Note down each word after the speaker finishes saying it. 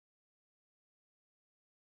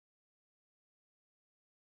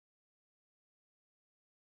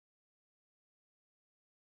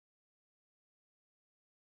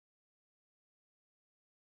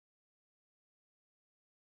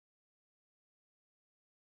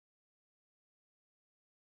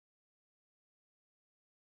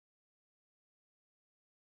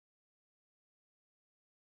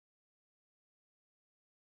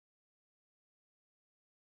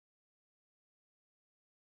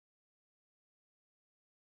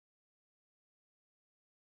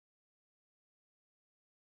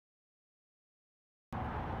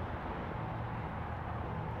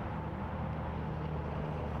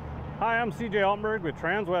Hi, I'm CJ Altenberg with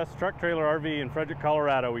Transwest Truck Trailer RV in Frederick,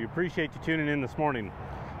 Colorado. We appreciate you tuning in this morning.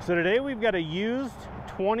 So today we've got a used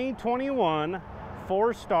 2021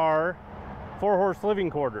 4-star 4-horse living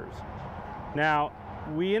quarters. Now,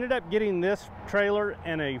 we ended up getting this trailer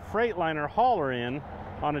and a Freightliner hauler in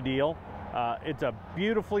on a deal. It's a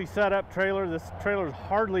beautifully set up trailer. This trailer's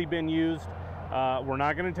hardly been used. We're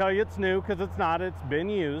not going to tell you it's new because it's not. It's been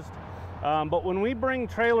used. But when we bring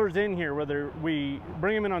trailers in here, whether we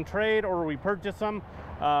bring them in on trade or we purchase them,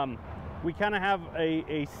 we kind of have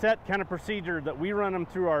a set kind of procedure that we run them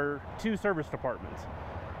through our 2 service departments.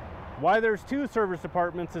 Why there's 2 service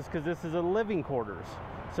departments is because this is a living quarters.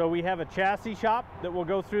 So we have a chassis shop that will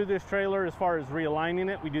go through this trailer as far as realigning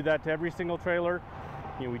it. We do that to every single trailer.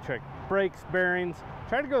 You know, we check brakes, bearings,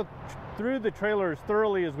 try to go through the trailer as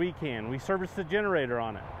thoroughly as we can. We service the generator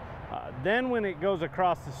on it. Then when it goes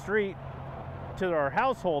across the street to our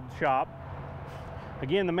household shop,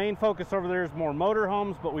 again, the main focus over there is more motor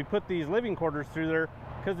homes, but we put these living quarters through there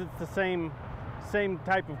because it's the same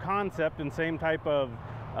type of concept and same type of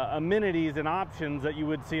amenities and options that you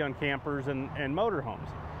would see on campers and motor homes.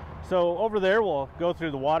 So over there we'll go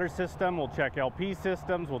through the water system, we'll check LP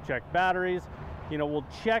systems, we'll check batteries, you know, we'll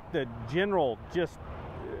check the general just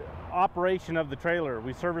operation of the trailer.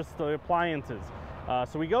 We service the appliances.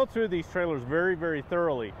 So we go through these trailers very, very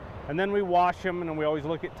thoroughly, and then we wash them, and we always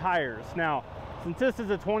look at tires. Now, since this is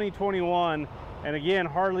a 2021 and again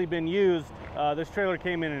hardly been used, this trailer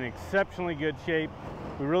came in exceptionally good shape.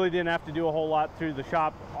 We really didn't have to do a whole lot through the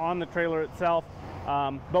shop on the trailer itself,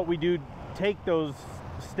 but we do take those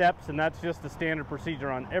steps, and that's just the standard procedure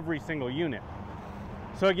on every single unit.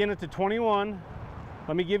 So again, it's a 21.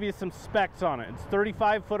 Let me give you some specs on it. It's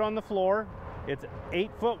 35 foot on the floor. It's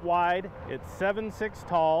 8 foot wide. It's 7'6"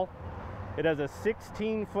 tall. It has a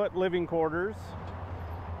 16-foot living quarters.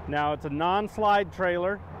 Now, it's a non-slide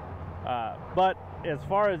trailer, but as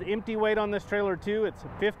far as empty weight on this trailer too, it's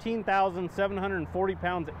 15,740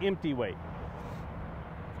 pounds empty weight.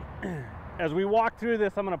 As we walk through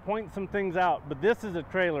this, I'm going to point some things out, but this is a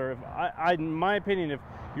trailer, in my opinion, if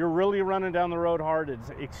you're really running down the road hard,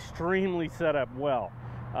 it's extremely set up well.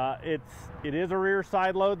 It is a rear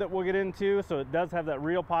side load that we'll get into, so it does have that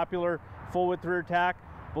real popular full width rear tack.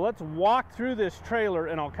 But let's walk through this trailer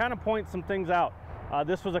and I'll kind of point some things out.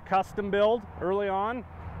 This was a custom build early on,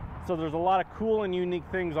 so there's a lot of cool and unique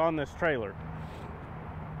things on this trailer.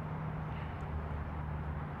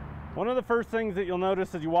 One of the first things that you'll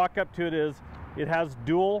notice as you walk up to it is it has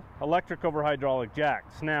dual electric over hydraulic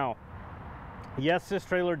jacks. Now, yes, this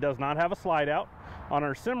trailer does not have a slide out. On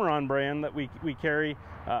our Cimarron brand that we carry,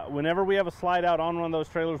 whenever we have a slide out on one of those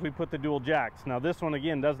trailers, we put the dual jacks. Now this one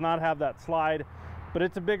again does not have that slide, but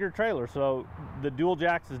it's a bigger trailer, so the dual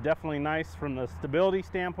jacks is definitely nice from the stability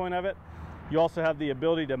standpoint of it. You also have the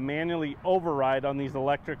ability to manually override on these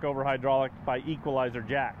electric over hydraulic by equalizer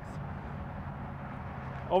jacks.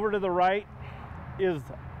 Over to the right is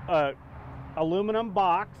a aluminum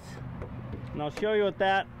box, and I'll show you what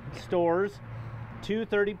that stores. 2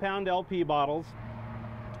 30-pound LP bottles.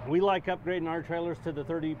 We like upgrading our trailers to the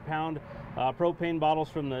 30-pound propane bottles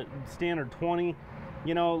from the standard 20.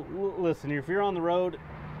 You know, listen, if you're on the road,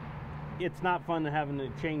 it's not fun to having to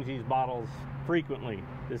change these bottles frequently.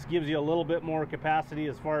 This gives you a little bit more capacity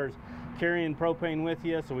as far as carrying propane with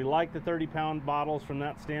you, so we like the 30-pound bottles from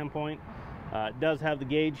that standpoint. It does have the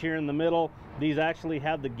gauge here in the middle. These actually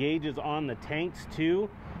have the gauges on the tanks too.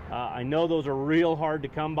 I know those are real hard to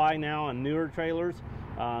come by now on newer trailers.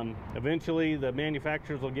 Eventually the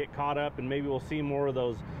manufacturers will get caught up and maybe we'll see more of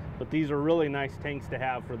those, but these are really nice tanks to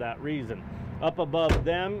have for that reason. Up above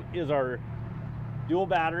them is our dual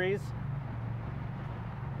batteries.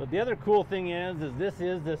 But the other cool thing is this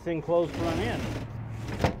is this enclosed front end.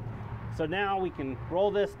 So now we can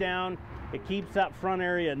roll this down. It keeps that front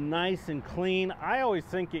area nice and clean. I always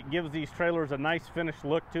think it gives these trailers a nice finished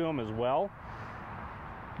look to them as well.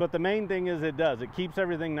 But the main thing is it keeps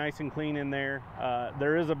everything nice and clean in there.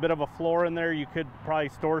 There is a bit of a floor in there. You could probably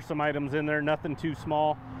store some items in there, nothing too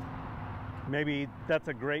small. Maybe that's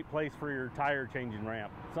a great place for your tire changing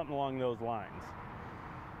ramp, something along those lines.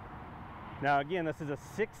 Now again, this is a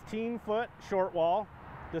 16-foot short wall.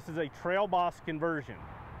 This is a Trail Boss conversion.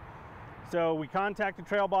 So we contacted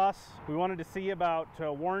Trail Boss. We wanted to see about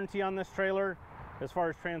warranty on this trailer as far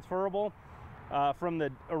as transferable. From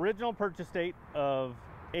the original purchase date of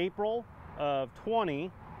April of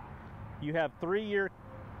 20, you have 3-year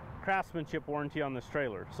craftsmanship warranty on this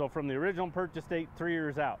trailer. So from the original purchase date, 3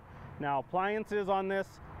 years out. Now appliances on this,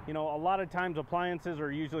 you know, a lot of times appliances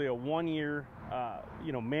are usually a 1-year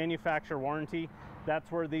manufacturer warranty.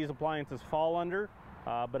 That's where these appliances fall under.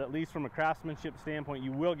 but at least from a craftsmanship standpoint,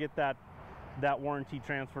 you will get that warranty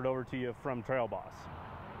transferred over to you from Trail Boss.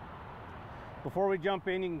 Before we jump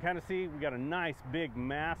in, you can kind of see we got a nice big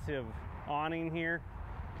massive awning here.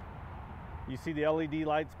 You see the LED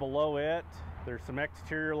lights below it. There's some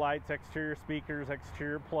exterior lights, exterior speakers,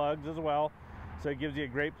 exterior plugs as well. So it gives you a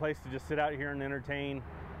great place to just sit out here and entertain,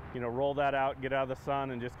 you know, roll that out, get out of the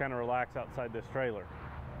sun, and just kind of relax outside this trailer.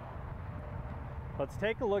 Let's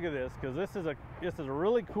take a look at this, because this is a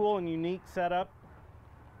really cool and unique setup.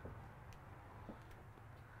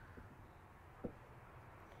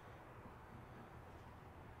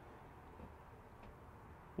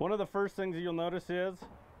 One of the first things you'll notice is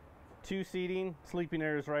 2 seating sleeping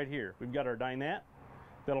areas right here. We've got our dinette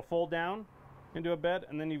that'll fold down into a bed,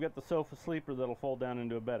 and then you've got the sofa sleeper that'll fold down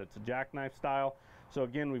into a bed. It's a jackknife style. So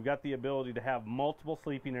again, we've got the ability to have multiple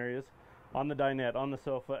sleeping areas on the dinette, on the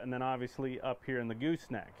sofa, and then obviously up here in the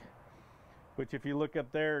gooseneck, which if you look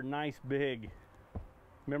up there, nice big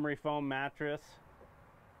memory foam mattress.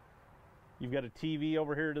 You've got a TV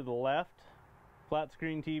over here to the left, flat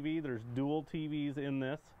screen TV. There's dual TVs in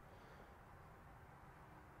this.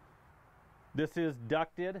 This is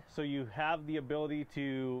ducted, so you have the ability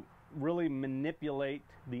to really manipulate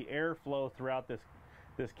the airflow throughout this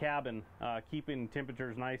cabin, keeping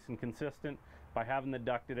temperatures nice and consistent by having the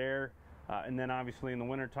ducted air. And then obviously in the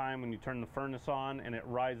winter time, when you turn the furnace on and it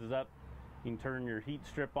rises up, you can turn your heat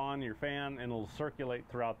strip on, your fan, and it'll circulate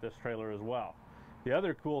throughout this trailer as well. The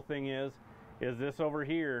other cool thing is this over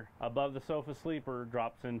here above the sofa sleeper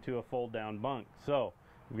drops into a fold down bunk. So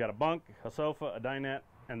we've got a bunk, a sofa, a dinette,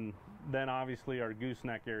 and then obviously our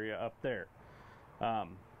gooseneck area up there.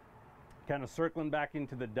 Kind of circling back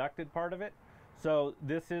into the ducted part of it. So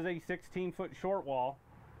this is a 16-foot short wall,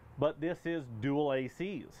 but this is dual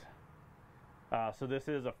ACs. So this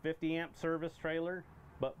is a 50 amp service trailer,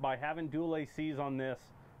 but by having dual ACs on this,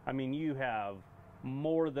 I mean, you have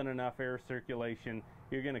more than enough air circulation.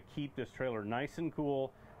 You're going to keep this trailer nice and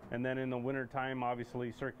cool, and then in the winter time,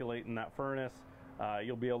 obviously circulating that furnace,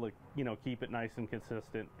 you'll be able to, you know, keep it nice and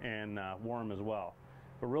consistent and warm as well.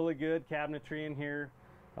 But really good cabinetry in here.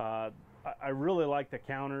 I really like the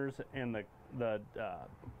counters and the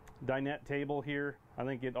dinette table here. I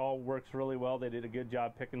think it all works really well. They did a good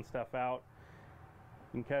job picking stuff out.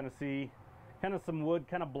 You can kind of see some wood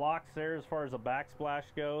kind of blocks there as far as a backsplash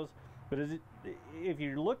goes. But if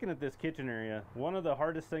you're looking at this kitchen area, one of the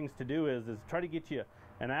hardest things to do is try to get you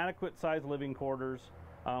an adequate size living quarters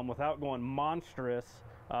without going monstrous,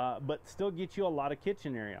 but still get you a lot of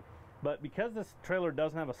kitchen area. But because this trailer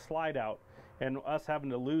doesn't have a slide out, and us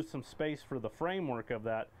having to lose some space for the framework of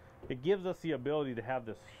that, it gives us the ability to have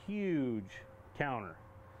this huge counter.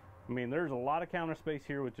 I mean, there's a lot of counter space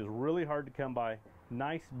here, which is really hard to come by.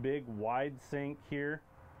 Nice big wide sink here.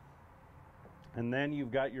 And then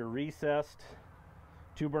you've got your recessed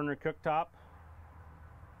 2-burner cooktop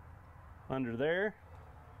under there.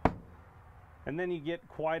 And then you get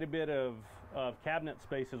quite a bit of cabinet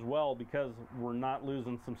space as well, because we're not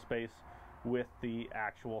losing some space with the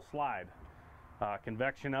actual slide.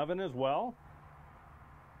 Convection oven as well.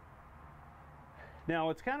 Now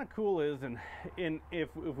what's kind of cool is, if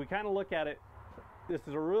we kind of look at it, this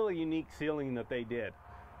is a really unique ceiling that they did.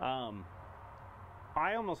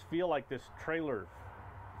 I almost feel like this trailer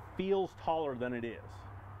feels taller than it is.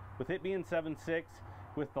 With it being 7'6",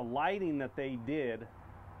 with the lighting that they did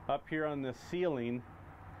up here on the ceiling,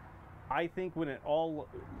 I think when it all,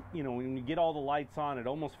 you know, when you get all the lights on, it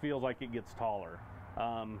almost feels like it gets taller.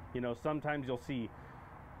 You know, sometimes you'll see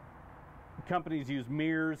companies use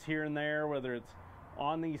mirrors here and there, whether it's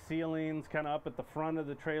on these ceilings, kind of up at the front of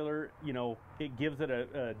the trailer. You know, it gives it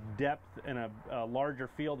a depth and a larger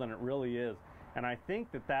feel than it really is. And I think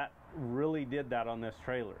that really did that on this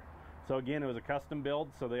trailer. So again, it was a custom build,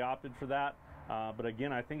 so they opted for that. But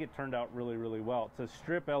again, I think it turned out really, really well. It's a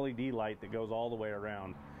strip LED light that goes all the way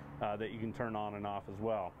around that you can turn on and off as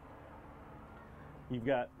well. You've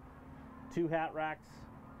got 2 hat racks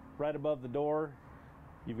right above the door.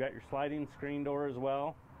 You've got your sliding screen door as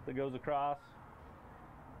well that goes across.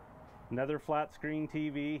 Another flat screen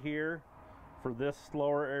TV here for this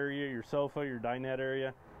lower area, your sofa, your dinette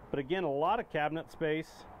area. But again, a lot of cabinet space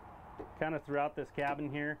kind of throughout this cabin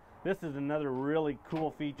here. This is another really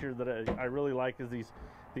cool feature that I really like, is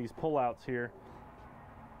these pull-outs here.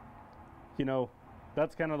 You know,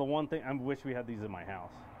 that's kind of the one thing I wish we had these in my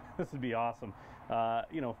house. This would be awesome.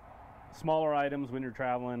 You know, smaller items when you're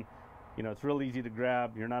traveling, you know, it's real easy to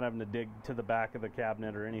grab. You're not having to dig to the back of the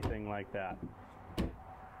cabinet or anything like that.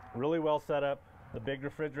 Really well set up. The big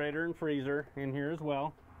refrigerator and freezer in here as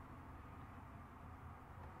well.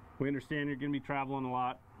 We understand you're going to be traveling a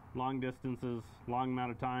lot. long distances, long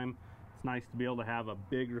amount of time, it's nice to be able to have a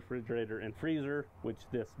big refrigerator and freezer, which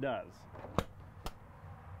this does.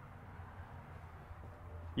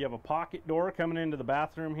 You have a pocket door coming into the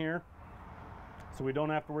bathroom here, so we don't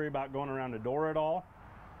have to worry about going around the door at all.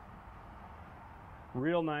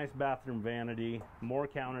 Real nice bathroom vanity, more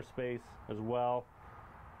counter space as well.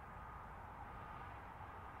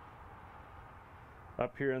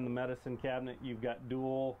 Up here in the medicine cabinet, you've got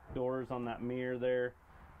dual doors on that mirror there.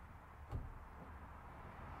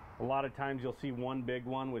 A lot of times you'll see one big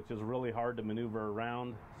one, which is really hard to maneuver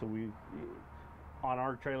around. So on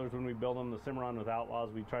our trailers, when we build them, the Cimarron with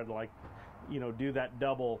Outlaws, we try to, like, you know, do that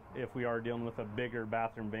double if we are dealing with a bigger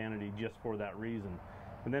bathroom vanity, just for that reason.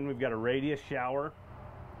 And then we've got a radius shower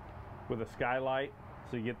with a skylight,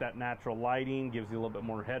 so you get that natural lighting, gives you a little bit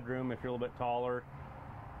more headroom if you're a little bit taller.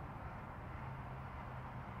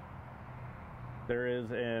 There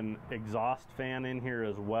is an exhaust fan in here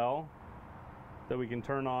as well that we can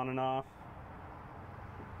turn on and off.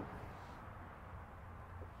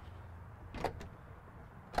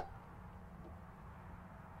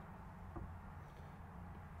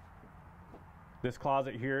 This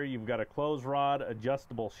closet here, you've got a clothes rod,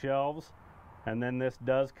 adjustable shelves, and then this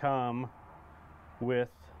does come with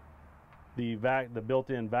the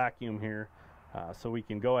built-in vacuum here, so we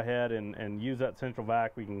can go ahead and use that central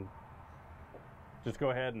vac. We can just go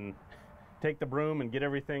ahead and take the broom and get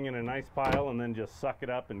everything in a nice pile, and then just suck it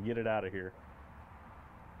up and get it out of here.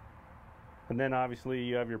 And then obviously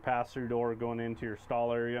you have your pass-through door going into your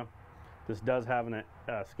stall area. This does have an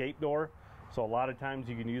escape door, so a lot of times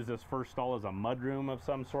you can use this first stall as a mudroom of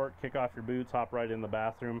some sort. Kick off your boots, hop right in the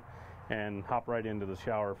bathroom, and hop right into the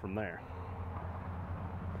shower from there.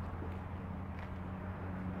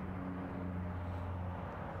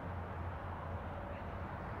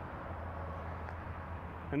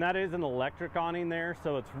 And that is an electric awning there,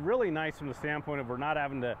 so it's really nice from the standpoint of we're not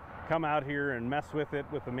having to come out here and mess with it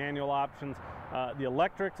with the manual options. The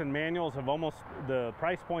electrics and manuals have the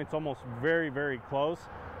price point's almost very, very close.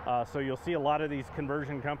 So you'll see a lot of these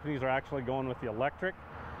conversion companies are actually going with the electric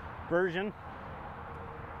version.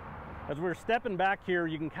 As we're stepping back here,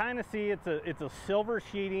 you can kind of see it's a silver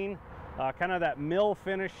sheeting, kind of that mill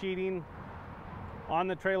finish sheeting on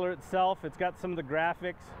the trailer itself. It's got some of the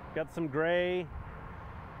graphics, got some gray,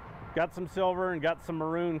 got some silver, and got some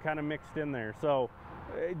maroon kind of mixed in there. So,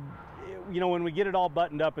 you know, when we get it all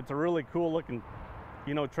buttoned up, it's a really cool looking,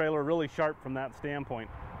 you know, trailer, really sharp from that standpoint.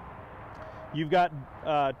 You've got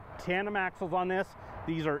tandem axles on this.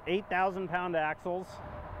 These are 8,000 pound axles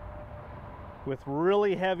with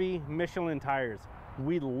really heavy Michelin tires.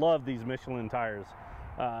 We love these Michelin tires.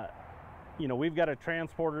 You know, we've got a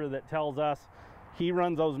transporter that tells us he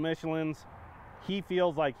runs those Michelins. He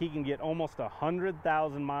feels like he can get almost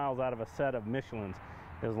 100,000 miles out of a set of Michelins.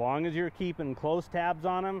 As long as you're keeping close tabs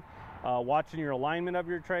on them, watching your alignment of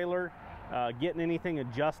your trailer, getting anything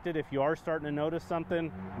adjusted if you are starting to notice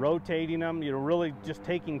something, rotating them, you know, really just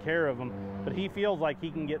taking care of them. But he feels like he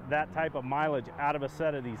can get that type of mileage out of a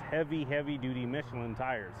set of these heavy duty Michelin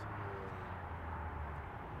tires.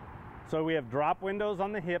 So we have drop windows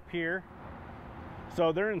on the hip here.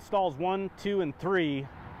 So they're in stalls 1, 2, and 3.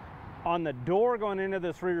 On the door going into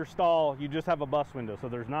this rear stall, you just have a bus window. So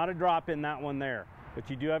there's not a drop in that one there, but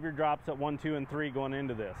you do have your drops at 1, 2, and 3 going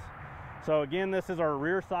into this. So again, this is our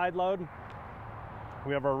rear side load.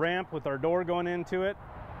 We have our ramp with our door going into it.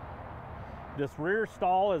 This rear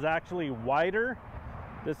stall is actually wider.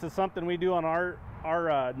 This is something we do on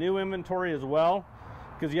our new inventory as well,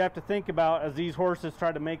 because you have to think about, as these horses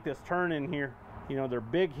try to make this turn in here, you know, they're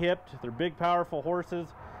big hipped, they're big powerful horses.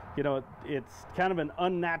 You know, it's kind of an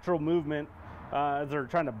unnatural movement as they're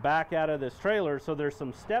trying to back out of this trailer. So there's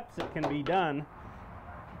some steps that can be done.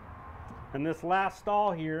 And this last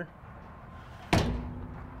stall here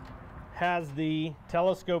has the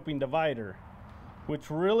telescoping divider,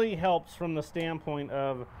 which really helps from the standpoint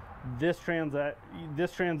of this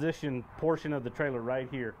transition portion of the trailer right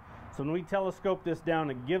here. So when we telescope this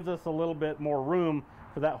down, it gives us a little bit more room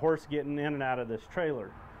for that horse getting in and out of this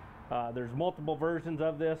trailer. There's multiple versions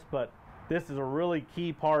of this, but this is a really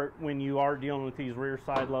key part when you are dealing with these rear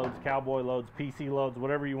side loads, cowboy loads, PC loads,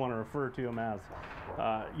 whatever you want to refer to them as,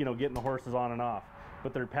 you know, getting the horses on and off.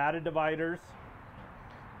 But they're padded dividers.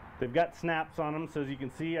 They've got snaps on them, so as you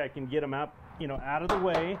can see, I can get them up, you know, out of the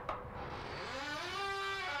way.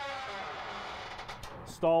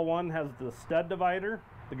 Stall 1 has the stud divider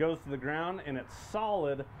that goes to the ground, and it's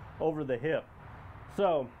solid over the hip.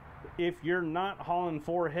 So if you're not hauling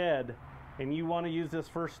 4 head and you want to use this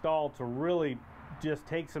first stall to really just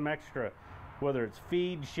take some extra, whether it's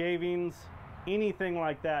feed, shavings, anything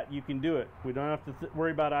like that, you can do it. We don't have to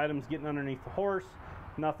worry about items getting underneath the horse,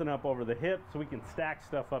 nothing up over the hip, so we can stack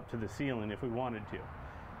stuff up to the ceiling if we wanted to.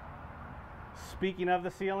 Speaking of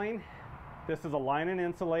the ceiling, this is a line and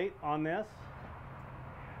insulate on this.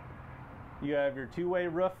 You have your two-way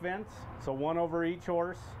roof vents, so one over each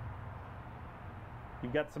horse.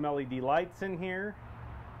 You've got some LED lights in here.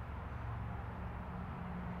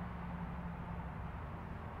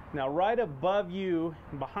 Now right above you,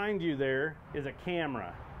 behind you there, is a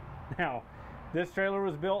camera. Now, this trailer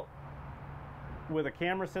was built with a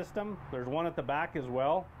camera system. There's one at the back as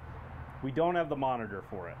well. We don't have the monitor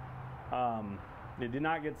for it. It did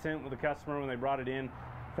not get sent with the customer when they brought it in.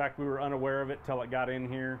 In fact, we were unaware of it till it got in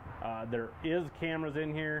here. There is cameras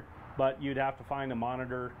in here, but you'd have to find a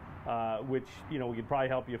monitor, which, you know, we could probably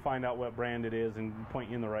help you find out what brand it is and point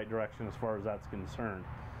you in the right direction as far as that's concerned.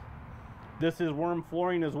 This is worm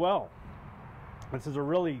flooring as well. This is a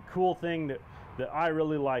really cool thing that I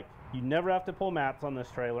really like. You never have to pull mats on this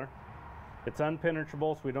trailer. It's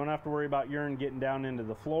unpenetrable, so we don't have to worry about urine getting down into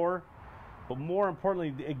the floor. But more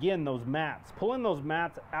importantly, again, those mats. Pulling those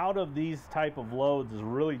mats out of these type of loads is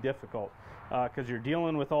really difficult because you're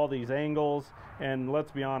dealing with all these angles, and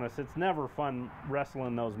let's be honest, it's never fun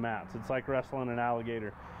wrestling those mats. It's like wrestling an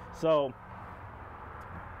alligator. So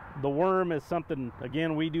the worm is something,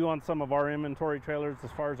 again, we do on some of our inventory trailers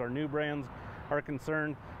as far as our new brands are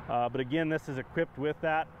concerned. But again, this is equipped with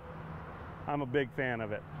that. I'm a big fan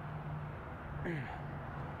of it.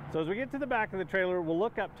 So as we get to the back of the trailer, we'll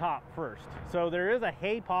look up top first. So there is a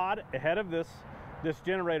hay pod ahead of this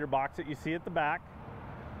generator box that you see at the back.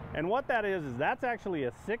 And what that is that's actually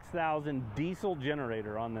a 6,000 diesel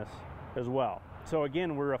generator on this as well. So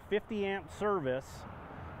again, we're a 50 amp service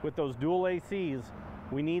with those dual ACs.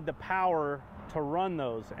 We need the power to run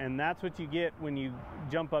those, and that's what you get when you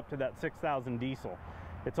jump up to that 6,000 diesel.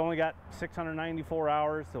 It's only got 694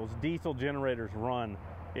 hours. Those diesel generators run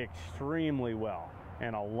extremely well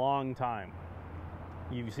and a long time.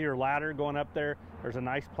 You see your ladder going up there. There's a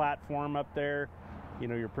nice platform up there. You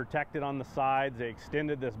know, you're protected on the sides. They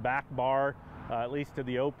extended this back bar at least to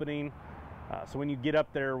the opening. So when you get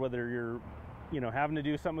up there, whether you're, you know, having to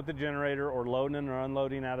do something with the generator or loading or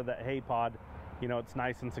unloading out of that hay pod, you know, it's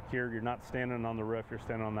nice and secure. You're not standing on the roof, you're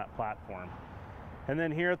standing on that platform. And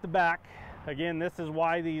then here at the back, again, this is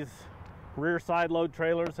why these rear side load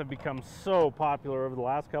trailers have become so popular over the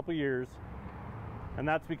last couple years. And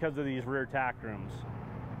that's because of these rear tack rooms.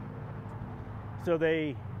 So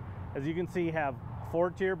they, as you can see, have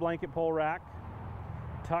 4-tier blanket pole rack.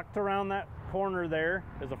 Tucked around that corner there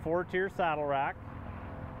is a 4-tier saddle rack.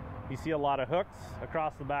 You see a lot of hooks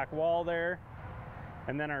across the back wall there.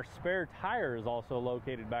 And then our spare tire is also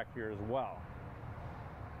located back here as well.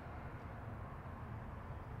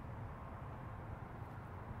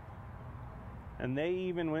 And they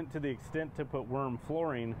even went to the extent to put worm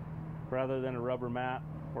flooring rather than a rubber mat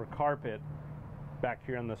or carpet back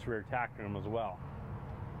here in this rear tack room as well.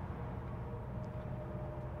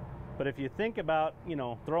 But if you think about, you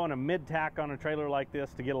know, throwing a mid-tack on a trailer like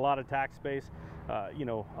this to get a lot of tack space, you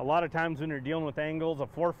know, a lot of times when you're dealing with angles, a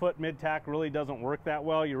 4-foot mid-tack really doesn't work that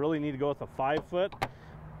well. You really need to go with a 5-foot.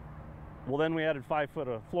 Well, then we added 5 foot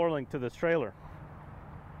of floor length to this trailer.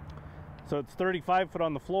 So it's 35 foot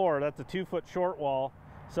on the floor. That's a 2-foot short wall.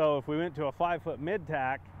 So if we went to a 5-foot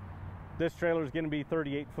mid-tack, this trailer is going to be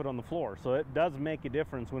 38 foot on the floor. So it does make a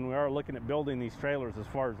difference when we are looking at building these trailers as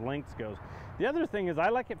far as lengths goes. The other thing is I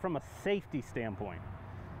like it from a safety standpoint.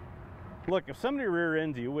 Look, if somebody rear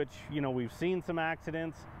ends you, which, you know, we've seen some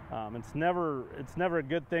accidents, it's never a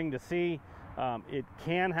good thing to see. It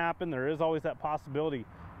can happen. There is always that possibility.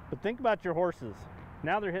 But think about your horses.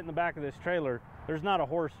 Now they're hitting the back of this trailer. There's not a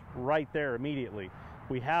horse right there immediately.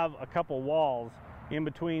 We have a couple walls in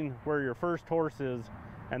between where your first horse is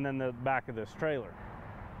and then the back of this trailer.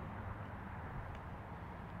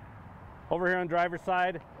 Over here on driver's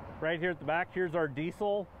side, right here at the back, here's our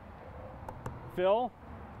diesel fill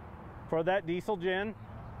for that diesel gen.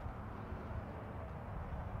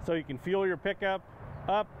 So you can fuel your pickup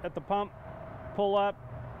up at the pump, pull up,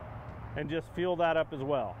 and just fuel that up as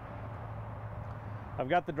well. I've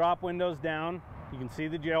got the drop windows down. You can see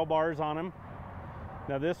the jail bars on them.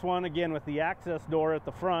 Now this one, again, with the access door at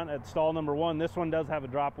the front at stall number 1, this one does have a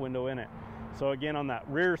drop window in it. So again, on that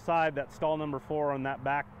rear side, that stall number 4, on that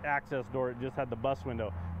back access door, it just had the bus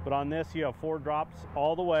window. But on this, you have 4 drops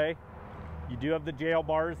all the way. You do have the jail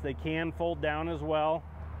bars. They can fold down as well.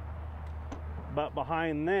 But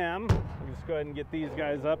behind them, I'll just go ahead and get these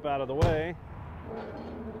guys up out of the way.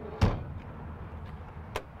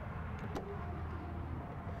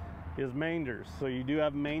 Is mangers. So you do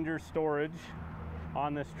have manger storage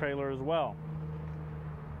on this trailer as well.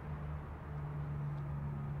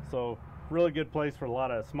 So really good place for a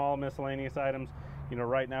lot of small miscellaneous items. You know,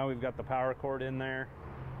 right now we've got the power cord in there.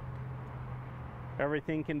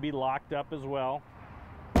 Everything can be locked up as well.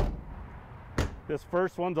 This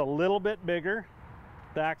first one's a little bit bigger.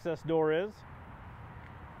 The access door is.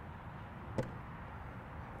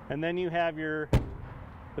 And then you have your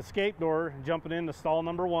escape door jumping into stall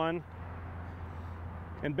number 1.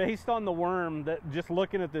 And based on the worm, that just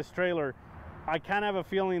looking at this trailer, I kind of have a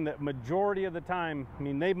feeling that majority of the time, I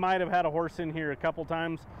mean, they might have had a horse in here a couple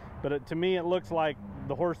times, but to me it looks like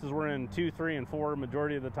the horses were in 2, 3, and 4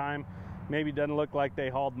 majority of the time. Maybe doesn't look like they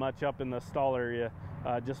hauled much up in the stall area,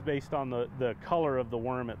 just based on the color of the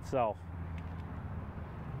worm itself.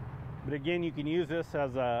 But again, you can use this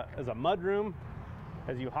as a mud room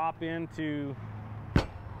as you hop into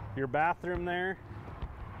your bathroom there.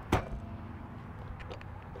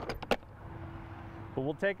 But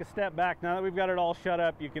we'll take a step back. Now that we've got it all shut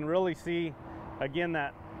up, you can really see, again,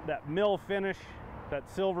 that mill finish, that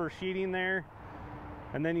silver sheeting there.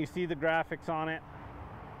 And then you see the graphics on it.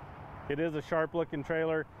 It is a sharp looking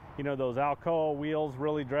trailer. You know, those Alcoa wheels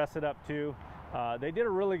really dress it up too. They did a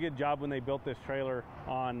really good job when they built this trailer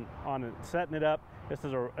on setting it up. This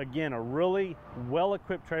is, again, a really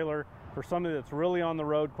well-equipped trailer for somebody that's really on the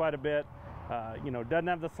road quite a bit. You know, doesn't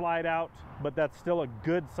have the slide out, but that's still a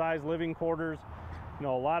good size living quarters. You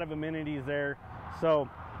know, a lot of amenities there. So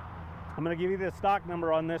I'm going to give you the stock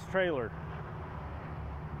number on this trailer.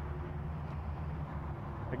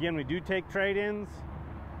 Again, we do take trade-ins,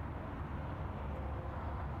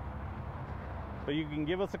 so you can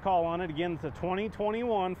give us a call on it. Again, it's a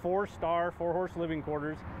 2021 4-star 4-horse living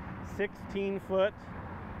quarters, 16-foot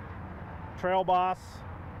Trail Boss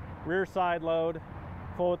rear side load,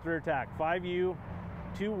 full width rear tack, 5U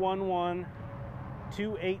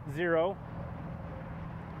 211280.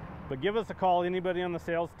 But give us a call. Anybody on the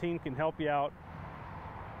sales team can help you out.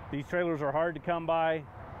 These trailers are hard to come by.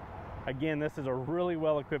 Again, this is a really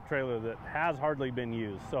well-equipped trailer that has hardly been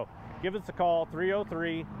used. So give us a call,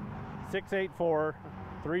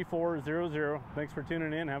 303-684-3400. Thanks for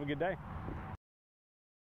tuning in. Have a good day.